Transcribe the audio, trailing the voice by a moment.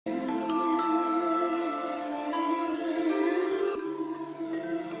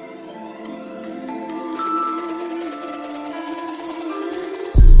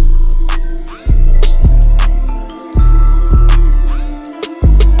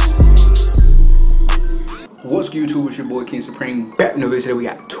good YouTube? It's your boy KingSupreme back in the video. Today we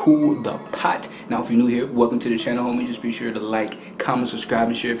got To The Pot. Now if you're new here, welcome to the channel, homie. Just be sure to like, comment, subscribe,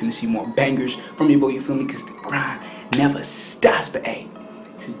 and share if you want to see more bangers from your boy, you feel me? Because the grind never stops. But hey,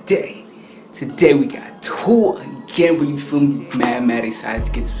 today we got To again, but you feel me? Mad excited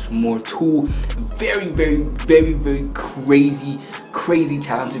to get some more To. Very crazy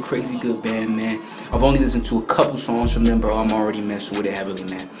talented, crazy good band, man. I've only listened to a couple songs from them, bro. I'm already messing with it heavily,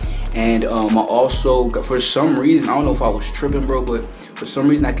 man. And I also got, for some reason, I don't know if I was tripping, bro, but for some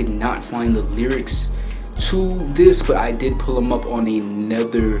reason I could not find the lyrics to this, but I did pull them up on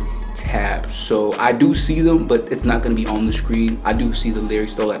another tab. So I do see them, but it's not gonna be on the screen. I do see the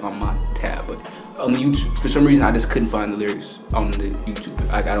lyrics though, like on my tab, but on the YouTube, for some reason I just couldn't find the lyrics on the YouTube.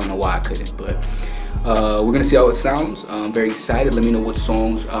 I don't know why I couldn't, but we're gonna see how it sounds. I'm very excited. Let me know what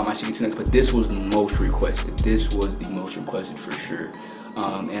songs I should get to next, but this was the most requested. This was the most requested for sure.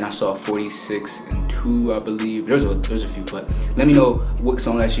 And I saw 46 and 2, I believe. There's a few, but let me know what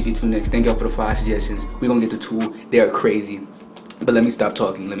song I should get to next. Thank y'all for the 5 suggestions. We're gonna get to 2. They are crazy. But let me stop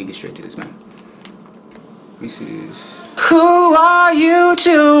talking. Let me get straight to this, man. Let me see this. Who are you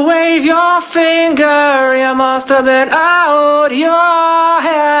to wave your finger? You must have been out your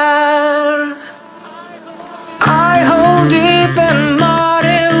head. I hold deep in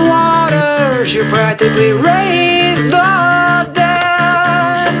muddy waters. You practically raised the dead.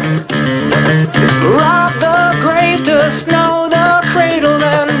 Rob the grave to snow the cradle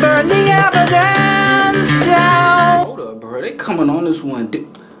and burn the evidence down. Hold up, bro. They coming on this one,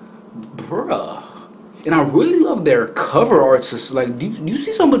 bruh. And I really love their cover arts. It's like, do you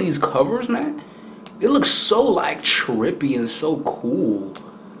see some of these covers, man? It looks so like trippy and so cool.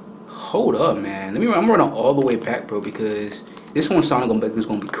 Hold up, man. I'm running all the way back, bro, because this one sounding is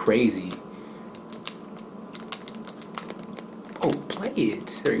gonna be crazy. Oh, play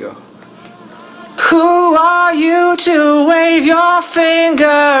it. There you go. Who are you to wave your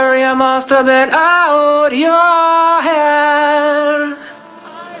finger? You must have been out your head.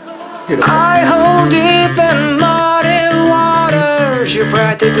 I hold deep in muddy waters. You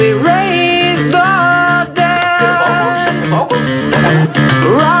practically raised the dead.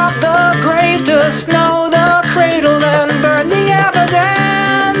 Rob the grave to snow the cradle and burn the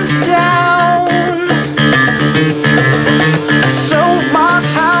evidence down.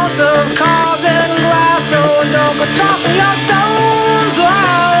 Soapbox house of cars and glass, so don't go tossing your stones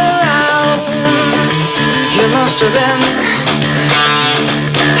around. You must have been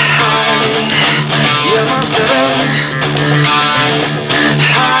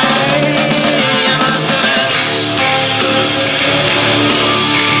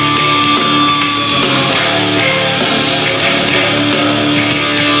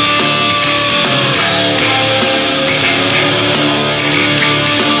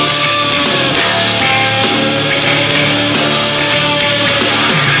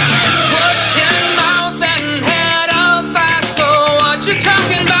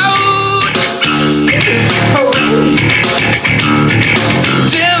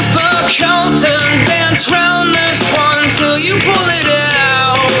round this one till you pull it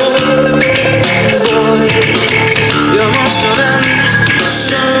out. Boy, you must have been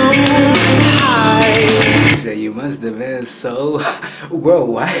so high. He said you must have been so. Bro,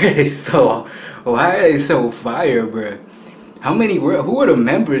 why are they so fire, bro? How many? Who are the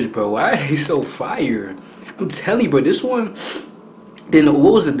members, bro? Why are they so fire? I'm telling you, bro. This one. Then what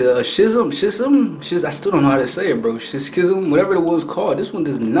was it? The Schism? I still don't know how to say it, bro. Schism, whatever it was called. This one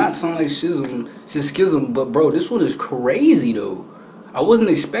does not sound like Schism, but bro, this one is crazy though. I wasn't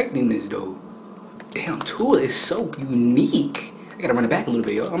expecting this though. Damn, To is so unique. I gotta run it back a little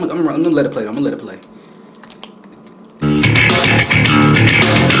bit, yo. I'm gonna let it play.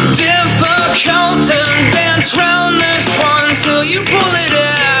 Difficult to dance round this one till you pull it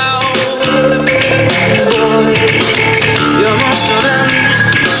out. Boy, you must have been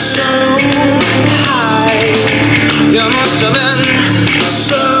so high. You must have been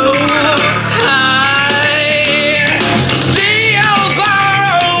so high. Steal,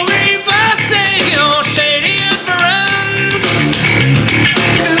 borrow, reverse, take your shady inference.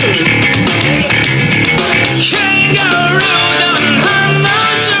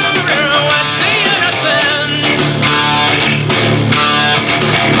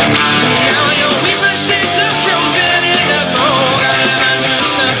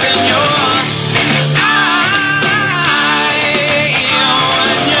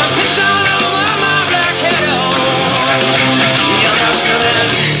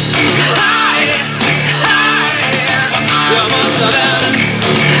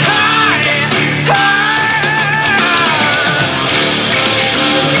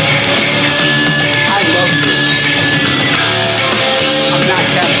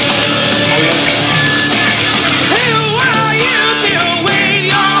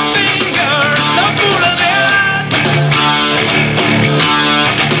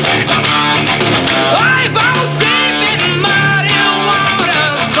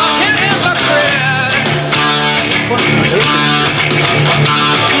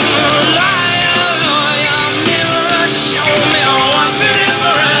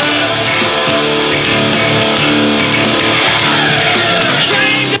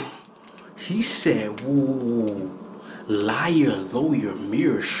 higher, lower,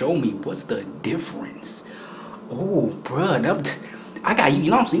 mirror, show me what's the difference. Oh, bruh, I got you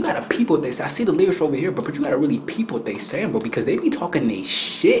know what I'm saying? You gotta peep what they say. I see the lyrics over here, but you gotta really peep what they saying, bro, because they be talking they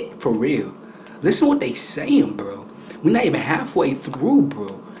shit for real. Listen to what they saying, bro. We're not even halfway through,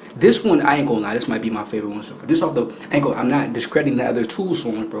 bro. This one, I ain't gonna lie, this might be my favorite one so far. This off the angle, I'm not discrediting the other two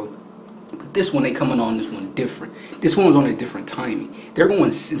songs, bro. But this one, they coming on this one different. This one's on a different timing. They're going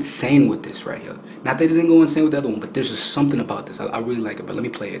insane with this right here. Not that they didn't go insane with the other one, but there's just something about this. I really like it, but let me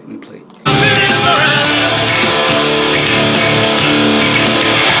play it. Let me play it.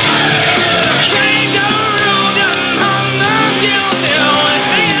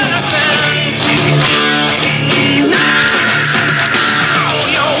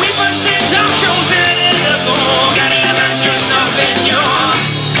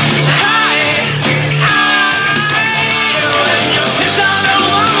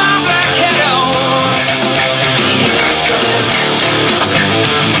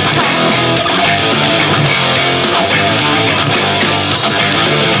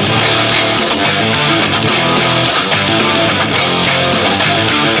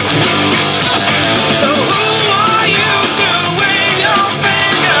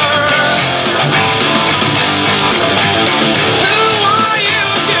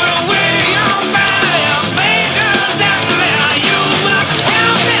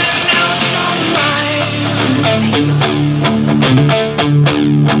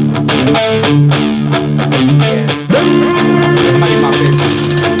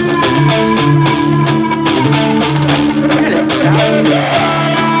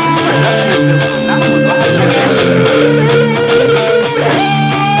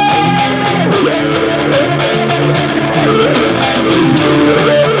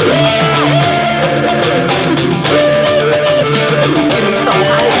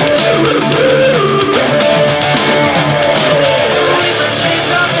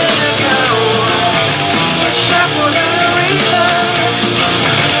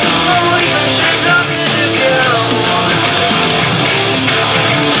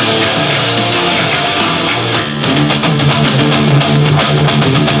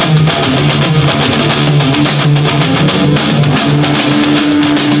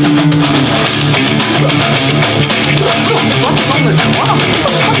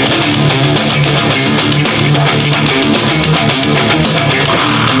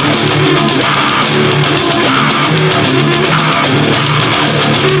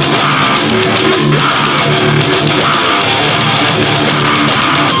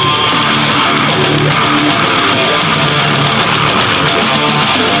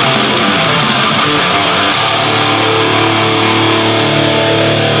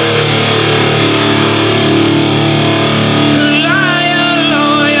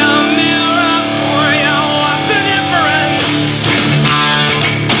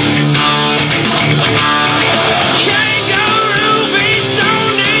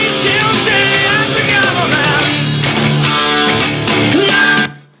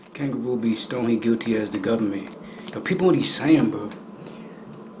 Stone, he guilty as the government. The people what he's saying, bro.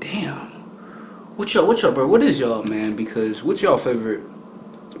 Damn. What's up, bro? What is y'all, man? Because what's y'all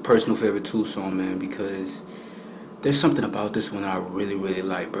personal favorite Tool song, man? Because there's something about this one I really, really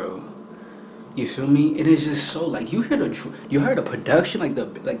like, bro. You feel me? It is just so like you hear the production, like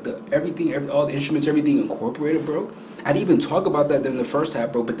the everything, all the instruments, everything incorporated, bro. I'd even talk about that in the first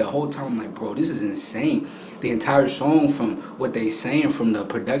half, bro. But the whole time, I'm like, bro, this is insane. The entire song, from what they saying, from the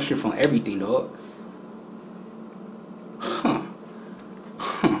production, from everything, dog. Huh.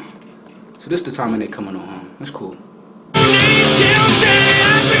 So this the timing they coming on, huh? That's cool.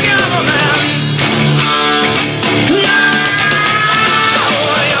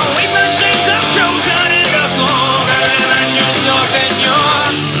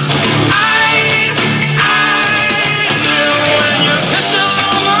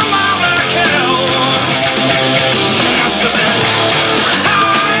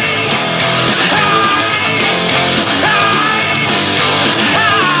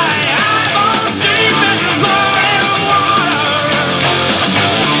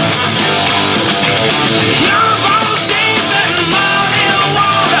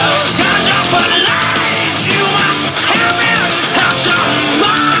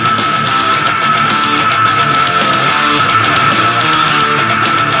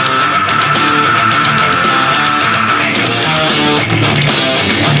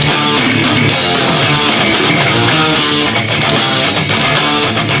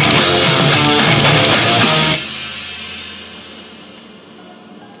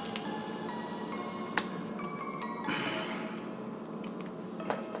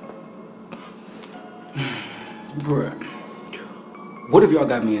 Bruh. what have y'all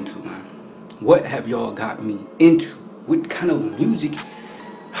got me into, man? What have y'all got me into? What kind of music?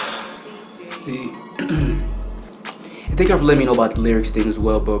 See, I think y'all let me know about the lyrics thing as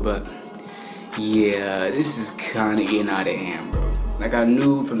well, bro, but yeah, this is kind of getting out of hand, bro. Like, I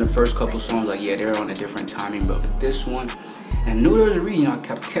knew from the first couple songs, like, yeah, they're on a different timing, but with this one, and I knew there was a reason. I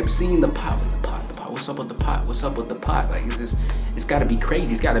kept seeing the pot, like, the pot. What's up with the pot? What's up with the pot? Like, it's gotta be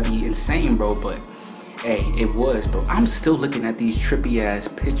crazy. It's gotta be insane, bro. But hey, it was, bro. I'm still looking at these trippy ass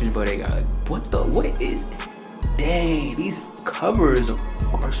pictures, but they got, what is, dang, these covers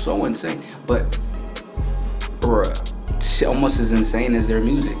are so insane. But bruh, it's almost as insane as their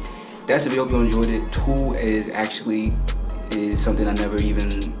music. That's if you hope you enjoyed it. 2 is something I never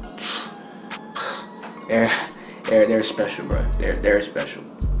even. They're special, bro. They're special.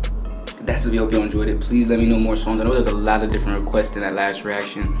 That's if you hope you enjoyed it. Please let me know more songs. I know there's a lot of different requests in that last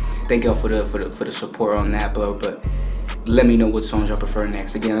reaction. Thank y'all for the support on that, bro. But let me know what songs y'all prefer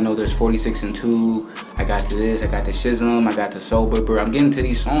next. Again, I know there's 46 and 2. I got to this. I got the Shizm. I got the Sober, bro. I'm getting to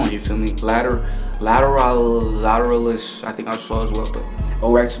these songs. You feel me? Lateralist. I think I saw as well, but.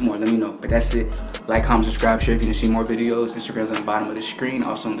 Alright, some more, let me know. But that's it. Like, comment, subscribe, share if you want to see more videos. Instagram's on the bottom of the screen,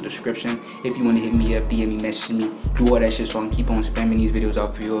 also in the description. If you want to hit me up, DM me, message me, do all that shit so I can keep on spamming these videos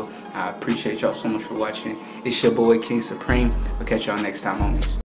out for you. I appreciate y'all so much for watching. It's your boy, KingSupreme. I'll catch y'all next time, homies.